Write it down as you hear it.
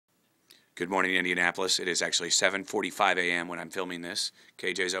Good morning, Indianapolis. It is actually 7:45 a.m. when I'm filming this.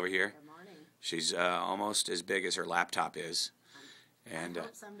 KJ's over here. Good morning. She's almost as big as her laptop is. And I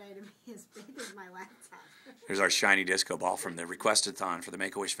hope someday to be as big as my laptop. here's our shiny disco ball from the Request-a-thon for the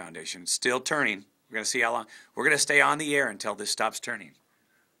Make-A-Wish Foundation. It's still turning. We're going to see how long. We're going to stay on the air until this stops turning.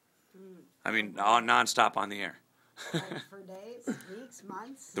 I mean, non-stop on the air. Like for days, weeks,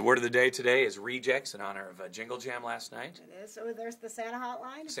 months. The word of the day today is rejects in honor of Jingle Jam last night. It is. So there's the Santa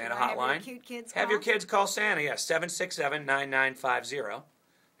hotline. Santa Have hotline. your cute kids Have call. your kids call Santa. Yeah, 767-9950.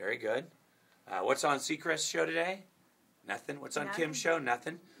 Very good. What's on Seacrest's show today? Nothing. What's on Nothing. Kim's show?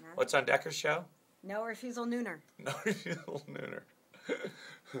 Nothing. Nothing. What's on Decker's show? No refusal nooner. No refusal nooner.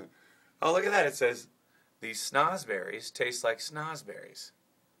 Oh, look at that. It says, these snozberries taste like snozberries.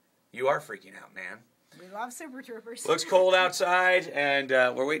 You are freaking out, man. We love Super Troopers. Looks cold outside, and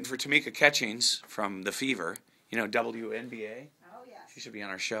we're waiting for Tamika Catchings from The Fever. You know, WNBA. Oh, yes. She should be on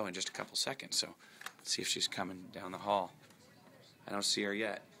our show in just a couple seconds, so let's see if she's coming down the hall. I don't see her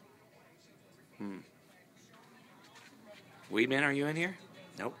yet. Weedman, are you in here?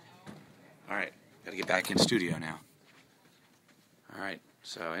 Nope. All right, got to get back in studio now. All right,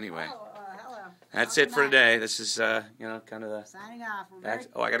 so anyway. Oh, hello. That's it for today. This is, kind of the... Signing off. I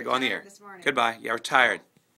got to go on the air. This morning. Goodbye. Yeah, we're tired.